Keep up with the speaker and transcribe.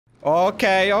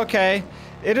Okay, okay.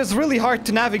 It is really hard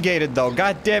to navigate it, though.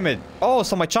 God damn it. Oh,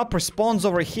 so my chopper spawns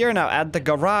over here now at the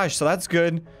garage, so that's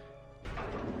good.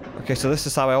 Okay, so this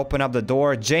is how I open up the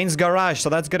door. Jane's garage, so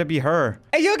that's gonna be her.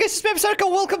 Hey, yo guys, it's HappyCairek.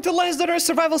 Welcome to LDoE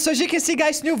Survival. So as you can see,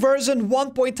 guys, new version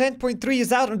 1.10.3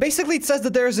 is out. And basically, it says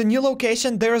that there's a new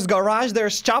location. There's garage,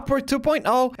 there's chopper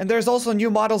 2.0. And there's also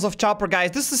new models of chopper, guys.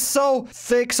 This is so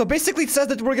thick. So basically, it says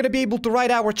that we're gonna be able to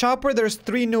ride our chopper. There's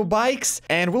 3 new bikes.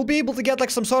 And we'll be able to get like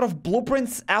some sort of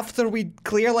blueprints after we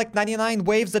clear like 99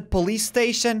 waves at police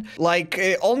station. Like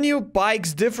all new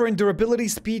bikes, different durability,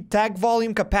 speed, tag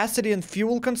volume, capacity, and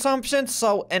fuel consumption.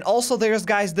 So, and also there's,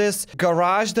 guys, this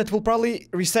garage that will probably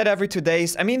reset every 2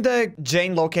 days. I mean, the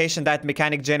Jane location, that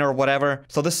mechanic Jane or whatever.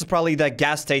 So this is probably the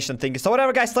gas station thing. So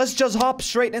whatever, guys, let's just hop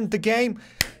straight into the game.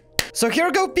 So here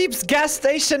we go, peeps. Gas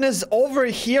station is over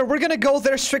here. We're gonna go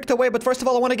there straight away. But first of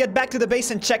all, I want to get back to the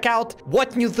base and check out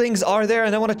what new things are there.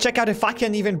 And I want to check out if I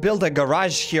can even build a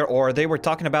garage here. Or they were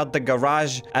talking about the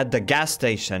garage at the gas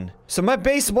station. So my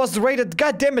base was raided.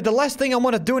 God damn it. The last thing I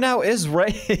want to do now is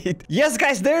raid. Yes,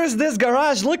 guys, there's this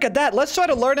garage. Look at that. Let's try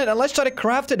to learn it and let's try to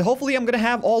craft it. Hopefully, I'm going to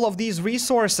have all of these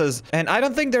resources. And I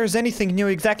don't think there's anything new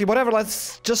exactly. Whatever.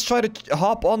 Let's just try to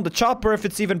hop on the chopper if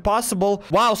it's even possible.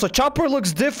 Wow. So chopper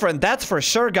looks different. That's for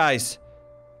sure, guys.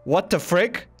 What the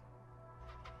frick?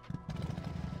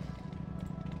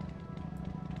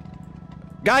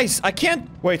 Guys, I can't...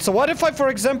 Wait, so what if I, for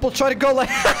example, try to go like...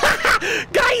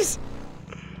 Guys!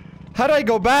 How do I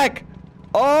go back?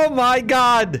 Oh my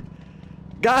god.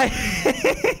 Guy.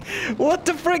 What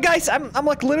the frick, guys? I'm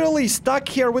like literally stuck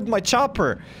here with my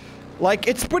chopper. Like,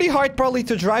 it's pretty hard probably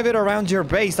to drive it around your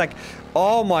base. Like,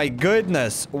 oh my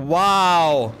goodness.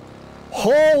 Wow.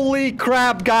 Holy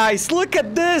crap, guys. Look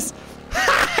at this.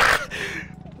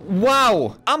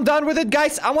 Wow. I'm done with it,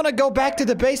 guys. I want to go back to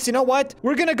the base. You know what?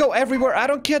 We're gonna go everywhere. I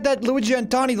don't care that Luigi and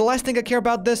Tony. The last thing I care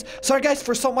about this. Sorry, guys,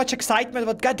 for so much excitement.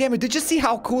 But goddamn it, did you see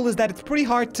how cool is that? It's pretty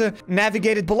hard to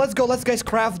navigate it. But let's go. Let's, guys,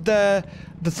 craft the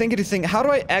thingy thing. How do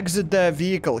I exit the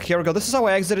vehicle? Here we go. This is how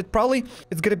I exit it. Probably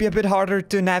it's gonna be a bit harder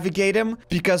to navigate him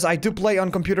because I do play on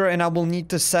computer and I will need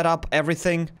to set up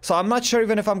everything. So I'm not sure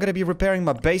even if I'm gonna be repairing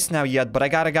my base now yet, but I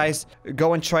gotta, guys,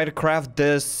 go and try to craft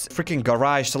this freaking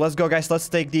garage. So let's go, guys. Let's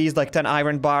take these like 10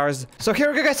 iron bars. So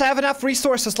here we go, guys. I have enough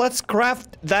resources. Let's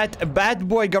craft that bad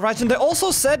boy garage. And they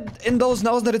also said in those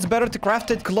notes that it's better to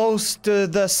craft it close to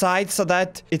the side so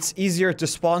that it's easier to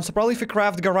spawn. So probably if we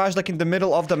craft the garage like in the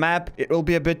middle of the map, it will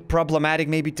be a bit problematic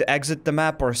maybe to exit the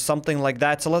map or something like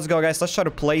that. So let's go, guys. Let's try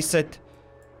to place it.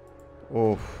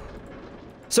 Oh.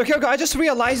 So here we go. I just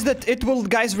realized that it will,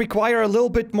 guys, require a little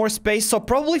bit more space. So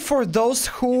probably for those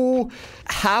who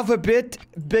have a bit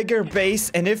bigger base,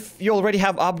 and if you already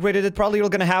have upgraded it, probably you're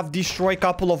gonna have destroy a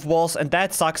couple of walls, and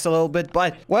that sucks a little bit.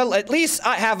 But, well, at least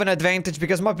I have an advantage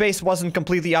because my base wasn't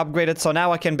completely upgraded. So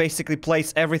now I can basically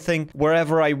place everything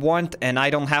wherever I want, and I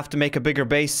don't have to make a bigger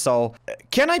base. So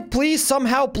can I please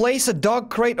somehow place a dog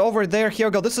crate over there? Here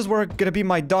we go. This is where it's gonna be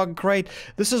my dog crate.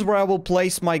 This is where I will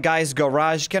place my guy's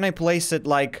garage. Can I place it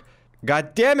like...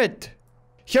 God damn it.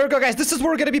 Here we go, guys. This is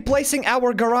where we're gonna be placing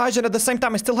our garage, and at the same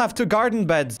time I still have 2 garden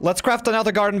beds. Let's craft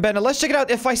another garden bed, and let's check it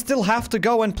out if I still have to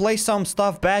go and place some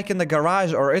stuff back in the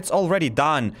garage or it's already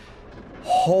done.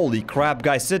 Holy crap,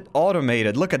 guys. It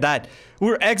automated. Look at that.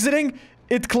 We're exiting,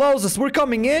 it closes. We're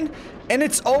coming in and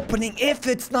it's opening. If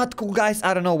it's not cool, guys,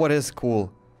 I don't know what is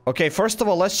cool. Okay, first of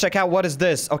all, let's check out what is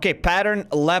this. Okay, pattern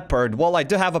leopard. Well, I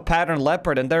do have a pattern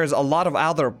leopard, and there's a lot of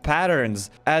other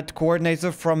patterns. Add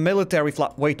coordinator from military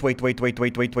flag. Wait. So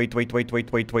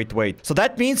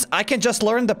that means I can just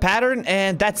learn the pattern,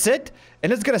 and that's it?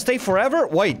 And it's gonna stay forever?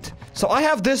 Wait. So I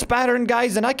have this pattern,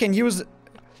 guys, and I can use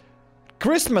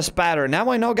Christmas pattern.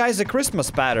 Now I know, guys, a Christmas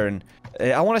pattern.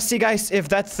 I want to see, guys, if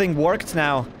that thing worked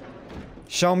now.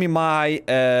 Show me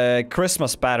my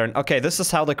Christmas pattern. Okay, this is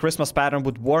how the Christmas pattern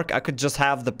would work. I could just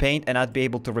have the paint and I'd be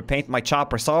able to repaint my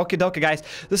chopper. So, okay, guys.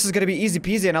 This is gonna be easy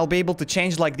peasy and I'll be able to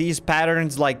change, like, these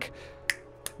patterns, like,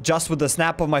 just with the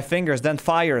snap of my fingers. Then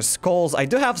fires, skulls. I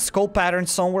do have skull patterns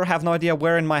somewhere. Have no idea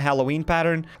where in my Halloween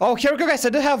pattern. Oh, here we go, guys.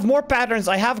 I do have more patterns.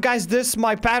 I have, guys, this,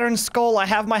 my pattern skull. I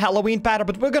have my Halloween pattern,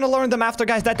 but we're gonna learn them after,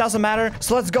 guys. That doesn't matter.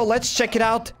 So let's go. Let's check it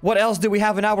out. What else do we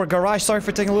have in our garage? Sorry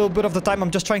for taking a little bit of the time.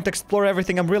 I'm just trying to explore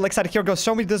everything. I'm really excited. Here we go.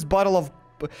 Show me this bottle of...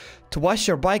 To wash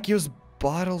your bike, use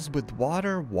bottles with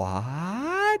water.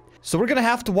 What? So we're gonna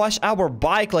have to wash our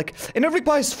bike, like, and it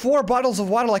requires 4 bottles of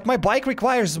water. Like, my bike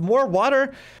requires more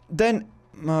water than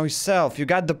myself. You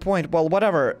got the point. Well,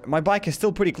 whatever. My bike is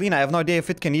still pretty clean. I have no idea if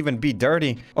it can even be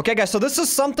dirty. Okay, guys, so this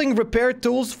is something repair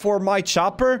tools for my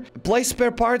chopper. Place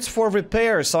spare parts for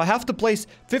repairs. So I have to place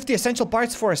 50 essential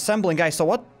parts for assembling, guys. So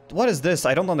what What is this?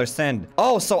 I don't understand.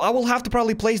 Oh, so I will have to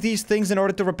probably place these things in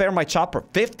order to repair my chopper.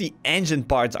 50 engine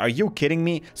parts. Are you kidding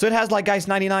me? So it has like, guys,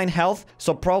 99 health.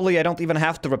 So probably I don't even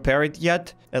have to repair it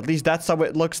yet. At least that's how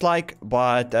it looks like.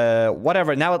 But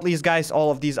whatever. Now at least, guys,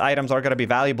 all of these items are gonna be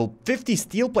valuable. 50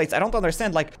 steel plates. I don't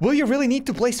understand. Like, will you really need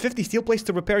to place 50 steel plates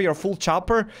to repair your full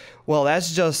chopper? Well,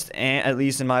 that's just at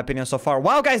least in my opinion so far.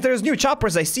 Wow, guys, there's new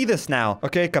choppers. I see this now.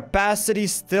 Okay, capacity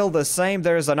still the same.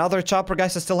 There's another chopper,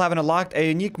 guys. I still haven't unlocked a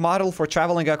unique model for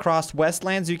traveling across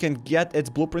Westlands. You can get its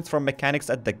blueprints from mechanics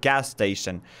at the gas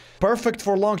station. Perfect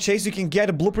for long chase. You can get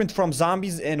a blueprint from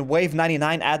zombies in wave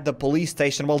 99 at the police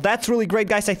station. Well, that's really great,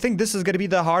 guys. I think this is gonna be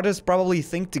the hardest probably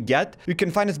thing to get. You can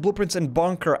find its blueprints in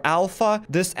Bunker Alpha.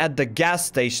 This at the gas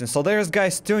station. So there's,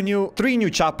 guys, three new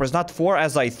choppers, not 4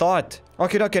 as I thought.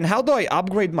 Okay, and how do I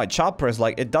upgrade my choppers?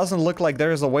 Like, it doesn't look like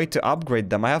there is a way to upgrade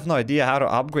them. I have no idea how to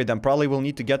upgrade them. Probably will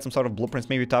need to get some sort of blueprints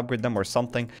maybe to upgrade them or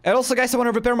something. And also, guys, I want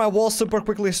to repair my wall super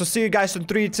quickly. So see you guys in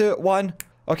 3, 2, 1.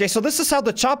 Okay, so this is how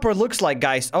the chopper looks like,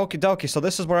 guys. Okie dokie. So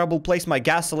this is where I will place my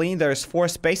gasoline. There's 4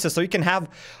 spaces, so you can have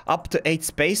up to 8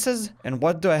 spaces. And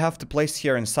what do I have to place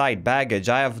here inside? Baggage.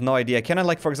 I have no idea. Can I,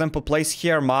 like, for example, place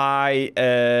here my...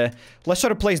 Let's try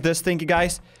to place this thing,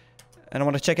 guys. And I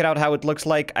want to check it out how it looks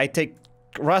like. I take...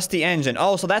 rusty engine.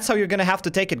 Oh, so that's how you're gonna have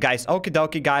to take it, guys. Okie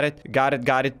dokie,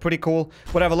 got it. Pretty cool.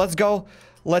 Whatever, let's go.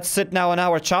 Let's sit now on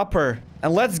our chopper.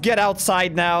 And let's get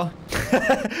outside now.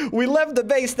 We left the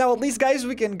base. Now, at least, guys,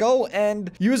 we can go and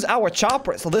use our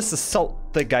chopper. So this is so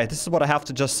thick, guys. This is what I have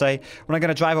to just say. We're not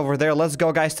gonna drive over there. Let's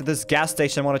go, guys, to this gas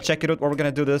station. I want to check it out. We're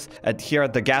gonna do this here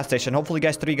at the gas station. Hopefully,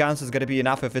 guys, 3 guns is gonna be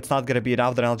enough. If it's not gonna be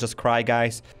enough, then I'll just cry,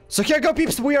 guys. So here go,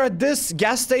 peeps. We are at this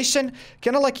gas station.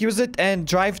 Can I, like, use it and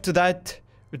drive to that?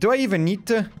 Do I even need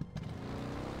to?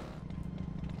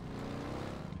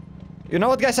 You know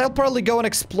what, guys? I'll probably go and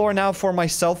explore now for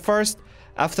myself first.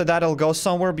 After that, I'll go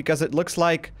somewhere because it looks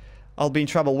like I'll be in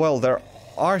trouble. Well, there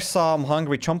are some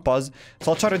hungry chumpas.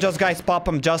 So I'll try to just, guys, pop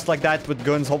them just like that with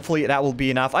guns. Hopefully, that will be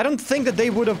enough. I don't think that they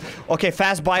would have... Okay,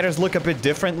 fast biters look a bit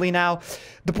differently now.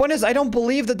 The point is, I don't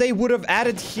believe that they would have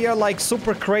added here, like,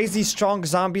 super crazy strong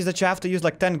zombies that you have to use,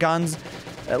 like, 10 guns.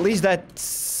 At least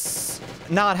that's...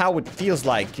 not how it feels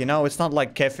like, you know? It's not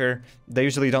like Kefir. They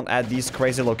usually don't add these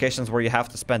crazy locations where you have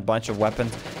to spend a bunch of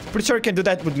weapons. Pretty sure you can do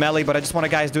that with melee, but I just want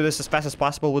to, guys, do this as fast as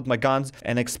possible with my guns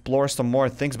and explore some more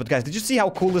things. But, guys, did you see how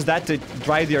cool is that to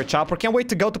drive your chopper? Can't wait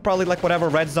to go to probably, like, whatever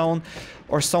red zone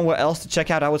or somewhere else to check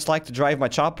out how it's like to drive my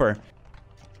chopper.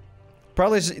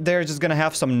 Probably they're just gonna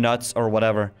have some nuts or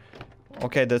whatever.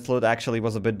 Okay, this loot actually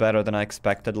was a bit better than I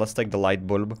expected. Let's take the light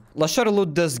bulb. Let's try to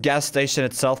loot this gas station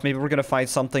itself. Maybe we're gonna find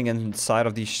something inside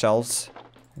of these shelves.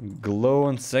 Glue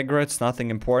and cigarettes, nothing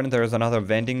important. There's another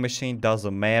vending machine,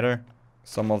 doesn't matter.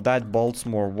 Some of that, bolts,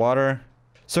 more water.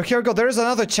 So here we go. There's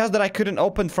another chest that I couldn't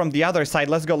open from the other side.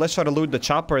 Let's go. Let's try to loot the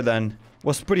chopper then.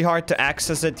 Was pretty hard to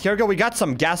access it. Here we go. We got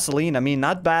some gasoline. I mean,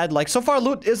 not bad. Like, so far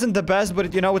loot isn't the best,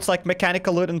 but you know, it's like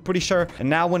mechanical loot, I'm pretty sure. And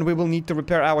now when we will need to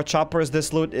repair our choppers,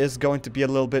 this loot is going to be a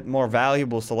little bit more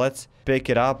valuable. So let's pick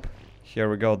it up. Here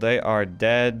we go. They are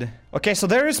dead. Okay, so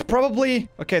there is probably...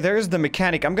 Okay, there is the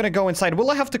mechanic. I'm gonna go inside.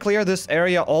 Will I have to clear this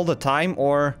area all the time,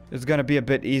 or it's gonna be a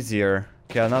bit easier?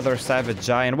 Okay, another savage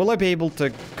giant. Will I be able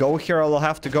to go here, or I'll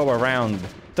have to go around?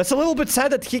 That's a little bit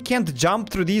sad that he can't jump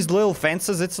through these little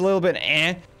fences. It's a little bit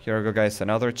eh. Here we go, guys.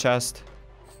 Another chest.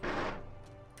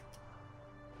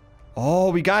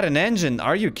 Oh, we got an engine.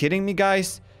 Are you kidding me,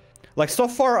 guys? Like, so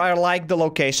far, I like the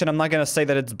location. I'm not gonna say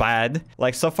that it's bad.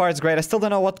 Like, so far, it's great. I still don't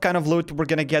know what kind of loot we're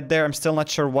gonna get there. I'm still not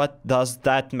sure what does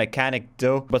that mechanic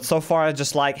do. But so far, I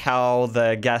just like how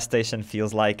the gas station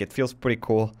feels like. It feels pretty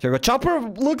cool. Here we go. Chopper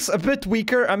looks a bit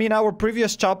weaker. I mean, our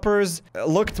previous choppers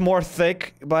looked more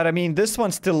thick. But, I mean, this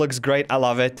one still looks great. I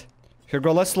love it. Here we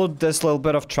go. Let's loot this little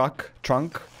bit of trunk.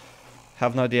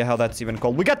 Have no idea how that's even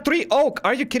called. We got 3 oak.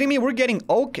 Are you kidding me? We're getting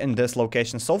oak in this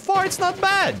location. So far, it's not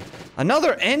bad.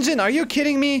 Another engine. Are you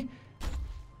kidding me?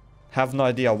 Have no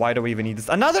idea. Why do we even need this?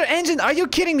 Another engine. Are you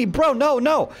kidding me, bro? No,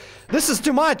 no. This is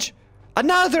too much.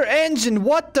 Another engine.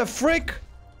 What the frick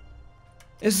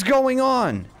is going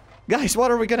on? Guys,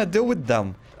 what are we gonna do with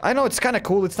them? I know it's kind of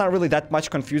cool. It's not really that much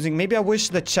confusing. Maybe I wish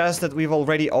the chests that we've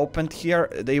already opened here,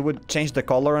 they would change the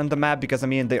color on the map. Because, I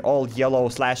mean, they're all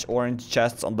yellow/orange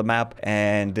chests on the map.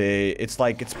 And it's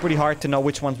like, it's pretty hard to know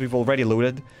which ones we've already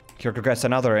looted. Here, guys,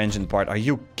 another engine part. Are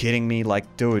you kidding me?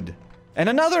 Like, dude. And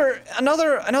another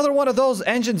one of those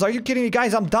engines. Are you kidding me,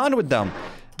 guys? I'm done with them.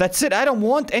 That's it. I don't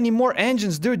want any more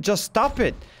engines, dude. Just stop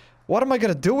it. What am I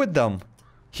gonna do with them?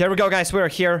 Here we go, guys. We're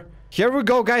here. Here we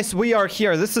go, guys. We are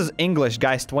here. This is English,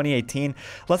 guys, 2018.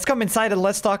 Let's come inside and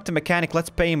let's talk to mechanic. Let's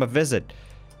pay him a visit.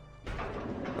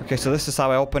 Okay, so this is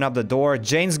how I open up the door.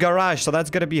 Jane's garage, so that's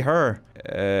gonna be her.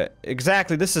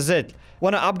 Exactly, this is it.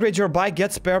 Wanna upgrade your bike?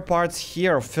 Get spare parts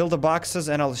here. Fill the boxes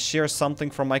and I'll share something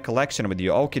from my collection with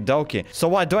you. Okie dokie. So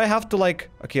what, do I have to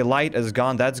like... Okay, light is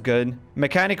gone, that's good.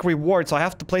 Mechanic reward, so I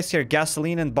have to place here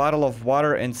gasoline and bottle of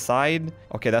water inside.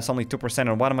 Okay, that's only 2%,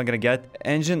 and what am I gonna get?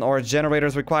 Engine or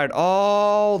generators required.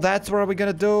 Oh, that's what we're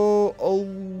gonna do.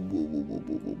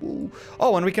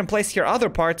 Oh, and we can place here other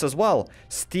parts as well.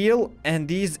 Steel and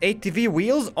these ATV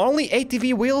wheels. Only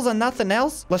ATV wheels and nothing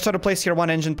else? Let's try to place here one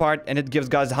engine part and it gives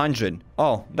guys 100.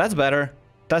 Oh, that's better.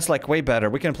 That's like way better.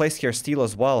 We can place here steel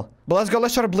as well. But let's go.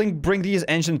 Let's try to bring these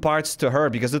engine parts to her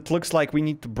because it looks like we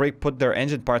need to put their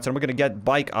engine parts and we're gonna get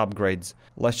bike upgrades.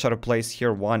 Let's try to place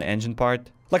here one engine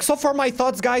part. Like, so far my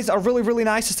thoughts, guys, are really, really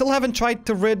nice. I still haven't tried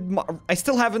to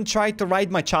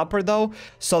ride my chopper, though.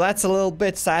 So that's a little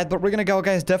bit sad. But we're gonna go,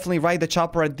 guys, definitely ride the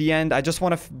chopper at the end. I just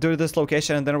want to do this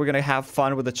location, and then we're gonna have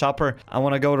fun with the chopper. I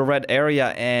want to go to red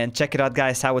area and check it out,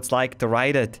 guys, how it's like to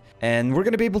ride it. And we're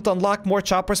gonna be able to unlock more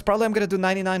choppers. Probably I'm gonna do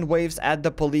 99 waves at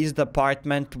the police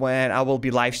department when I will be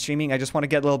live streaming. I just want to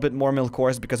get a little bit more milk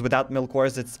cores, because without milk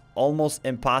cores, it's almost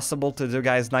impossible to do,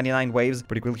 guys. 99 waves.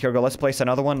 Pretty cool. Here we go. Let's place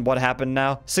another one. What happened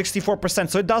now? 64%,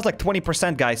 so it does like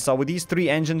 20%, guys. So with these 3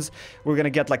 engines, we're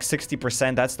gonna get like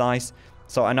 60%. That's nice.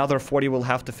 So another 40 we'll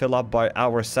have to fill up by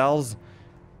ourselves.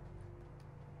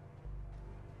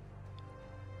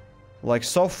 Like,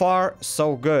 so far,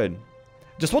 so good.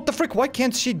 Just what the frick? Why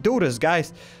can't she do this,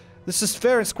 guys? This is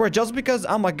fair and square. Just because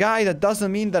I'm a guy, that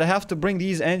doesn't mean that I have to bring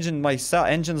these engines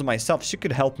myself. She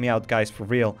could help me out, guys, for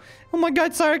real. Oh my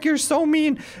god, Sarek, you're so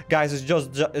mean. Guys,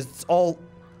 it's all...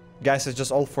 Guys, it's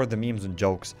just all for the memes and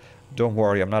jokes. Don't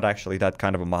worry, I'm not actually that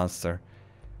kind of a monster.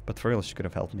 But for real, she could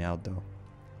have helped me out, though.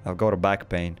 I'll go to back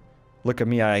pain. Look at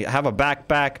me, I have a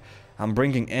backpack. I'm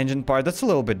bringing engine part. That's a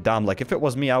little bit dumb. Like, if it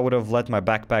was me, I would have let my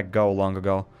backpack go long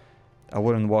ago. I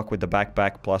wouldn't walk with the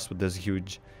backpack plus with this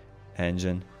huge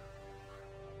engine.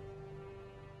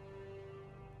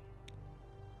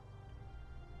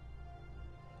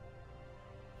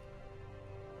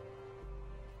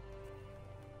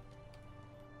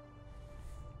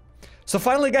 So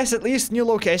finally, guys, at least new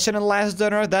location in Last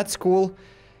Dinner. That's cool.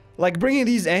 Like, bringing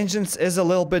these engines is a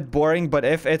little bit boring, but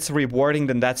if it's rewarding,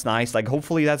 then that's nice. Like,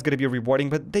 hopefully that's gonna be rewarding,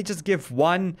 but they just give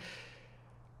one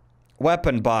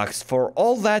weapon box. For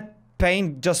all that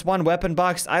pain, just one weapon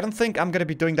box. I don't think I'm gonna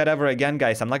be doing that ever again,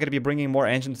 guys. I'm not gonna be bringing more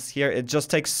engines here. It just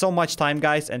takes so much time,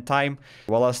 guys, and time.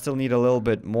 Well, I still need a little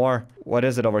bit more. What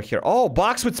is it over here? Oh,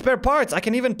 box with spare parts. I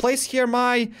can even place here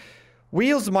my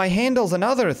wheels, my handles, and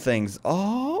other things.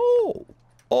 Oh.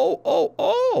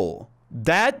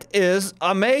 That is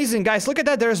amazing, guys. Look at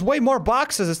that. There's way more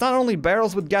boxes. It's not only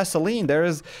barrels with gasoline.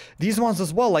 There's these ones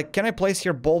as well. Like, can I place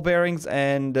here ball bearings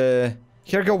and...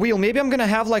 Here go wheel. Maybe I'm gonna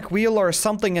have like wheel or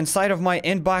something inside of my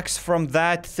inbox from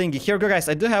that thingy. Here go, guys.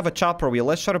 I do have a chopper wheel.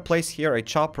 Let's try to place here a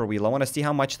chopper wheel. I want to see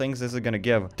how much things this is gonna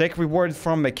give. Take reward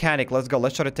from mechanic. Let's go.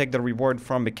 Let's try to take the reward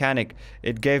from mechanic.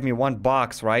 It gave me one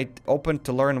box, right? Open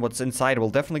to learn what's inside. We're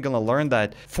definitely gonna learn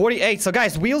that. 48. So,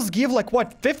 guys, wheels give like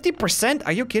what? 50%?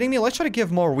 Are you kidding me? Let's try to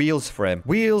give more wheels for him.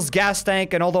 Wheels, gas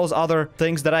tank, and all those other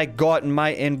things that I got in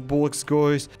my inbox,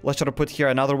 guys. Let's try to put here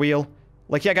another wheel.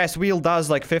 Like, yeah, guys, wheel does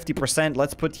like 50%.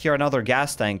 Let's put here another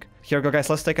gas tank. Here we go, guys.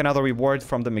 Let's take another reward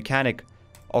from the mechanic.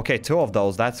 Okay, 2 of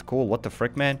those. That's cool. What the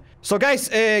frick, man? So, guys,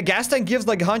 gas tank gives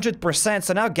like 100%.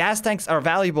 So now gas tanks are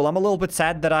valuable. I'm a little bit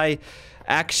sad that I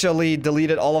actually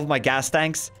deleted all of my gas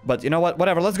tanks. But you know what?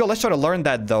 Whatever. Let's go. Let's try to learn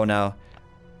that, though, now.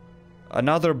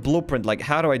 Another blueprint. Like,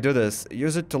 how do I do this?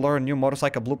 Use it to learn new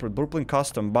motorcycle blueprint. Blueprint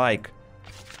custom bike.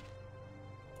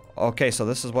 Okay, so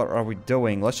this is what are we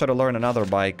doing. Let's try to learn another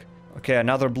bike. Okay,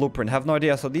 another blueprint. Have no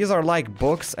idea. So these are like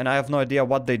books, and I have no idea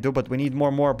what they do, but we need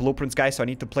more blueprints, guys. So I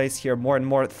need to place here more and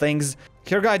more things.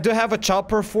 Here, guys, I do have a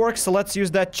chopper fork, so let's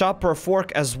use that chopper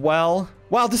fork as well.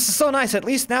 Wow, this is so nice. At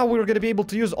least now we're going to be able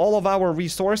to use all of our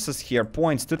resources here.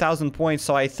 Points, 2,000 points.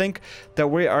 So I think that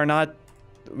we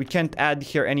can't add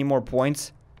here any more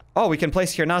points. Oh, we can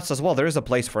place here nuts as well. There is a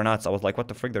place for nuts. I was like, what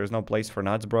the frick? There is no place for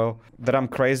nuts, bro. That I'm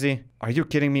crazy. Are you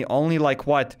kidding me? Only like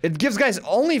what? It gives, guys,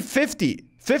 only 50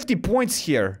 points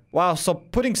here. Wow, so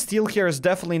putting steel here is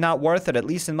definitely not worth it, at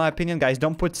least in my opinion, guys.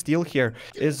 Don't put steel here.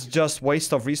 It's just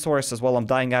waste of resources. Well, I'm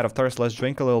dying out of thirst. Let's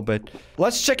drink a little bit.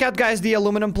 Let's check out, guys, the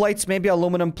aluminum plates. Maybe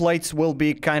aluminum plates will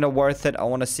be kind of worth it. I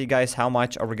want to see, guys, how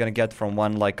much are we gonna get from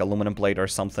one, like, aluminum plate or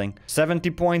something. 70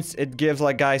 points. It gives,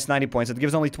 like, guys, 90 points. It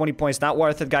gives only 20 points. Not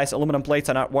worth it, guys. Aluminum plates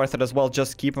are not worth it as well.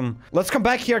 Just keep them. Let's come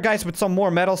back here, guys, with some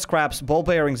more metal scraps, ball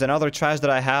bearings, and other trash that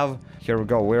I have. Here we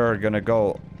go. We're gonna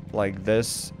go like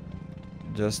this.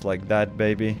 Just like that,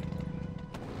 baby.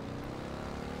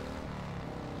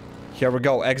 Here we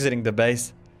go, exiting the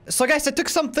base. So guys, I took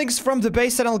some things from the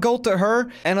base and I'll go to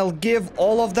her and I'll give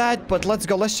all of that. But let's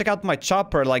go. Let's check out my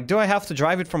chopper. Like, do I have to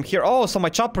drive it from here? Oh, so my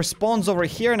chopper spawns over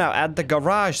here now at the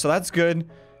garage. So that's good.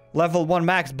 Level 1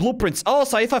 max blueprints. Oh,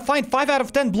 so if I find 5 out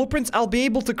of 10 blueprints, I'll be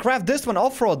able to craft this one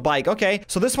off-road bike. Okay,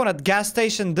 so this one at gas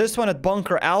station, this one at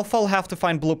bunker alpha, I'll have to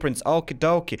find blueprints. Okie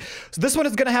dokie. So this one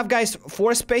is gonna have, guys,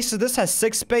 4 spaces. This has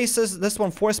 6 spaces. This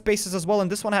one 4 spaces as well, and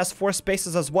this one has 4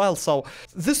 spaces as well. So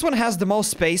this one has the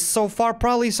most space so far,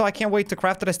 probably. So I can't wait to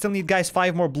craft it. I still need, guys,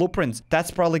 5 more blueprints.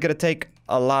 That's probably gonna take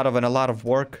a lot of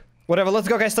work. Whatever. Let's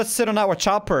go, guys. Let's sit on our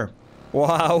chopper.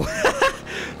 Wow.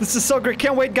 This is so great.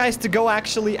 Can't wait, guys, to go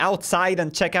actually outside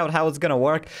and check out how it's gonna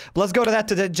work. But let's go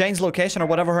to the Jane's location or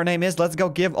whatever her name is. Let's go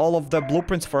give all of the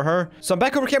blueprints for her. So I'm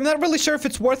back over here. I'm not really sure if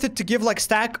it's worth it to give like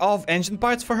stack of engine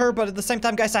parts for her, but at the same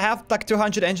time, guys, I have like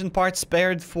 200 engine parts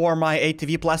spared for my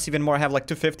ATV, plus even more. I have like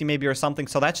 250 maybe or something,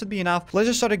 so that should be enough. Let's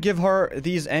just try to give her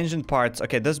these engine parts.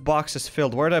 Okay, this box is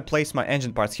filled. Where do I place my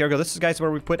engine parts? Here we go. This is, guys,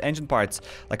 where we put engine parts.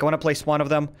 Like, I want to place one of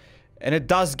them. And it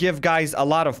does give, guys, a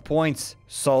lot of points.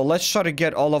 So let's try to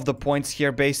get all of the points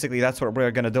here. Basically, that's what we're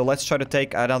gonna do. Let's try to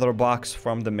take another box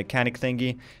from the mechanic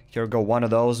thingy. Here we go, one of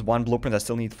those. One blueprint. I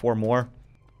still need 4 more.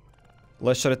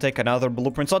 Let's try to take another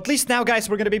blueprint. So at least now, guys,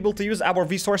 we're gonna be able to use our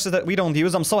resources that we don't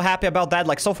use. I'm so happy about that.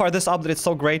 Like, so far, this update is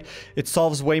so great. It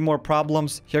solves way more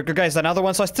problems. Here we go, guys, another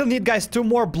one. So I still need, guys, 2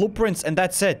 more blueprints, and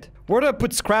that's it. Where do I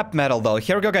put scrap metal, though?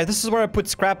 Here we go, guys. This is where I put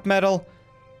scrap metal.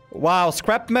 Wow,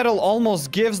 scrap metal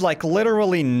almost gives, like,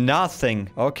 literally nothing.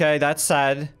 Okay, that's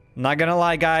sad. Not gonna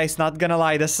lie, guys. Not gonna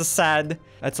lie. This is sad.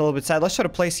 That's a little bit sad. Let's try to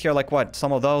place here, like, what?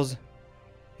 Some of those.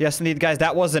 Yes, indeed, guys.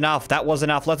 That was enough. That was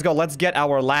enough. Let's go. Let's get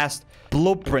our last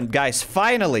blueprint, guys.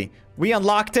 Finally, we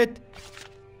unlocked it.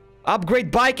 Upgrade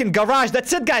bike and garage.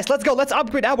 That's it, guys. Let's go. Let's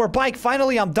upgrade our bike.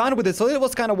 Finally, I'm done with it. So it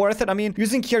was kind of worth it. I mean,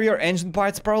 using carrier engine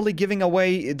parts, probably giving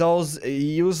away those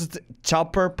used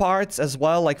chopper parts as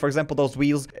well. Like, for example, those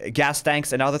wheels, gas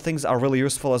tanks, and other things are really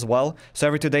useful as well. So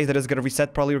every 2 days that is going to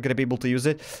reset, probably we're going to be able to use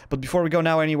it. But before we go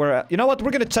now anywhere, you know what? We're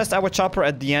going to test our chopper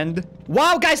at the end.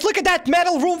 Wow, guys, look at that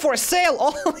metal room for sale.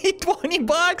 Only 20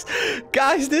 bucks.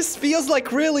 Guys, this feels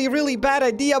like really bad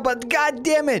idea, but god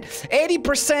damn it.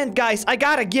 80%, guys. I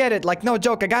gotta get it. Like, no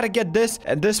joke, I gotta get this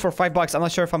and this for 5 bucks. I'm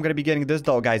not sure if I'm gonna be getting this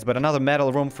though, guys, but another metal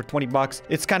room for 20 bucks.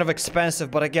 It's kind of expensive,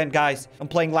 but again, guys, I'm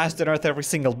playing Last on Earth every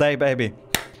single day, baby.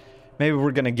 Maybe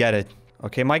we're gonna get it.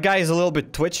 Okay, my guy is a little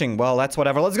bit twitching. Well, that's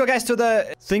whatever. Let's go, guys, to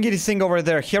the thingy thing over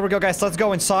there. Here we go, guys. Let's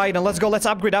go inside and let's go. Let's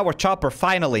upgrade our chopper,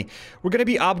 finally. We're gonna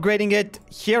be upgrading it.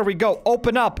 Here we go.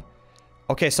 Open up.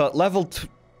 Okay, so at level 2...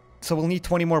 So we'll need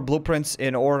 20 more blueprints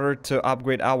in order to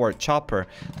upgrade our chopper.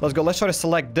 Let's go. Let's try to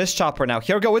select this chopper now.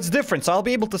 Here we go. It's different. So I'll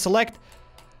be able to select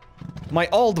my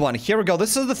old one. Here we go.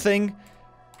 This is the thing.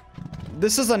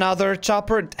 This is another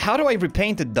chopper. How do I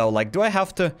repaint it, though? Like, do I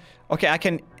have to... Okay, I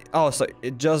can... Oh, so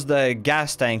it just the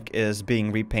gas tank is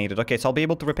being repainted. Okay, so I'll be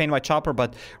able to repaint my chopper,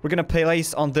 but we're gonna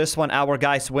place on this one our,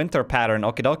 guys, winter pattern.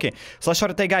 Okay, okay. So let's try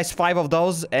to take, guys, 5 of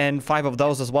those and 5 of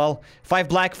those as well. 5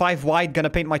 black, 5 white. Gonna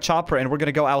paint my chopper, and we're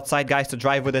gonna go outside, guys, to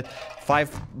drive with it.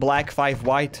 5 black, 5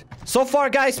 white. So far,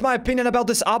 guys, my opinion about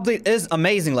this update is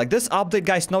amazing. Like, this update,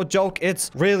 guys, no joke,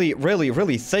 it's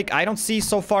really thick. I don't see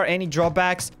so far any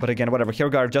drawbacks, but again, whatever. Here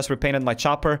we go. I've just repainted my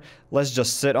chopper. Let's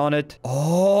just sit on it.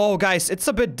 Oh, guys, it's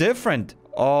a bit different.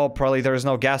 Oh, probably there's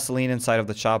no gasoline inside of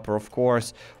the chopper, of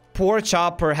course. Poor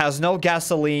chopper has no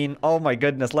gasoline. Oh my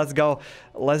goodness. Let's go.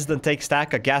 Less than take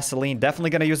stack of gasoline. Definitely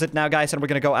gonna use it now, guys, and we're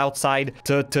gonna go outside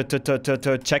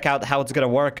to check out how it's gonna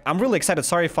work. I'm really excited.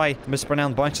 Sorry if I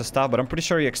mispronounced a bunch of stuff, but I'm pretty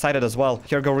sure you're excited as well.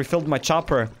 Here we go. Refilled my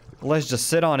chopper. Let's just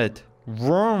sit on it.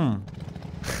 Vroom.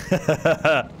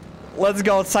 Let's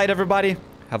go outside, everybody.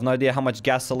 Have no idea how much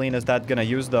gasoline is that gonna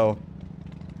use, though.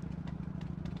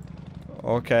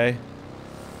 Okay.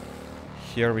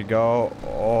 Here we go.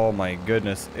 Oh my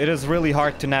goodness. It is really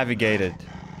hard to navigate it.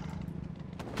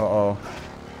 Uh-oh.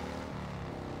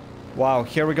 Wow,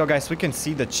 here we go, guys. We can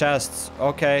see the chests.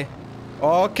 Okay.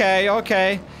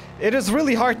 Okay. It is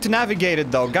really hard to navigate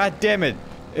it, though. God damn it.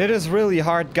 It is really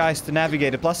hard, guys, to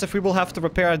navigate it. Plus, if we will have to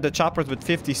repair the choppers with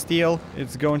 50 steel,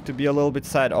 it's going to be a little bit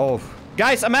sad. Oh.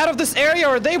 Guys, I'm out of this area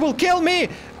or they will kill me.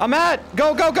 I'm out.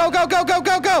 Go.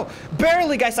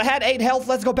 Barely, guys. I had 8 health.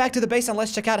 Let's go back to the base and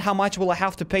let's check out how much will I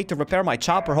have to pay to repair my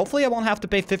chopper. Hopefully, I won't have to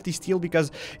pay 50 steel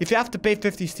because if you have to pay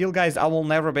 50 steel, guys, I will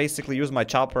never basically use my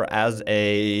chopper as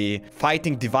a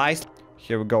fighting device.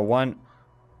 Here we go. 1.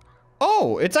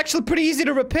 Oh, it's actually pretty easy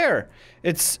to repair.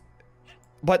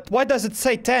 But what does it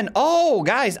say? 10. Oh,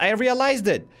 guys, I realized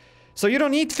it. So you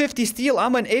don't need 50 steel.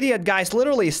 I'm an idiot, guys.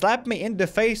 Literally slapped me in the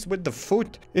face with the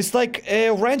foot. It's like a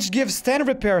wrench gives 10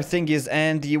 repair thingies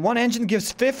and the one engine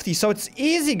gives 50. So it's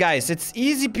easy, guys. It's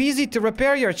easy peasy to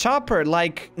repair your chopper.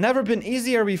 Like, never been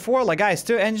easier before. Like, guys,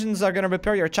 2 engines are gonna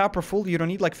repair your chopper full. You don't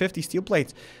need like 50 steel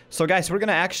plates. So, guys, we're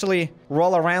gonna actually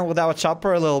roll around with our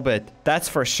chopper a little bit. That's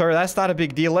for sure. That's not a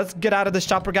big deal. Let's get out of this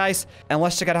chopper, guys, and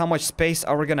let's check out how much space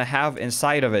are we gonna have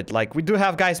inside of it. Like, we do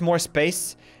have, guys, more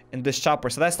space in this chopper,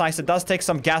 so that's nice. It does take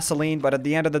some gasoline, but at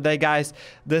the end of the day, guys,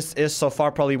 this is so far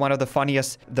probably one of the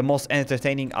funniest, the most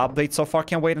entertaining updates so far.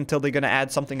 Can't wait until they're gonna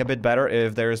add something a bit better.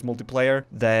 If there is multiplayer,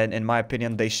 then in my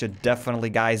opinion they should definitely,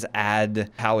 guys,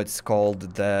 add how it's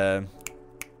called,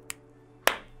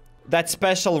 that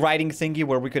special riding thingy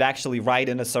where we could actually ride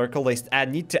in a circle. They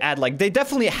need to add, like, they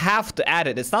definitely have to add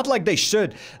it. It's not like they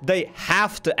should. They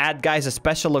have to add, guys, a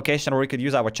special location where we could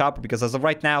use our chopper, because as of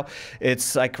right now,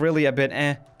 it's like really a bit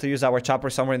to use our chopper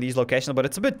somewhere in these locations, but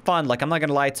it's a bit fun. Like, I'm not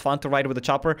gonna lie, it's fun to ride with a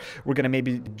chopper. We're gonna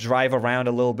maybe drive around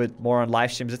a little bit more on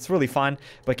live streams. It's really fun,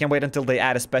 but can't wait until they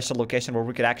add a special location where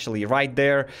we could actually ride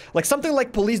there. Like something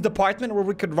like police department where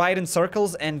we could ride in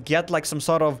circles and get like some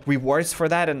sort of rewards for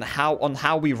that, and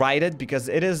how we ride it, because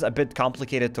it is a bit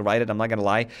complicated to ride it, I'm not gonna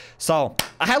lie. So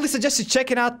I highly suggest you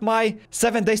checking out my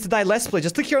 7 Days to Die Let's Play.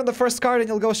 Just click here on the first card and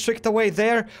you'll go straight away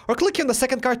there, or click here on the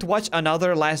second card to watch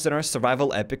another Last Dinner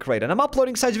Survival Epic Raid. And I'm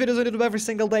uploading such videos on YouTube every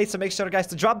single day, so make sure, guys,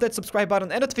 to drop that subscribe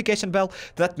button and notification bell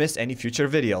to not miss any future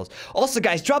videos. Also,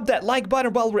 guys, drop that like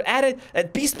button while we're at it,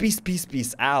 and peace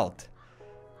out.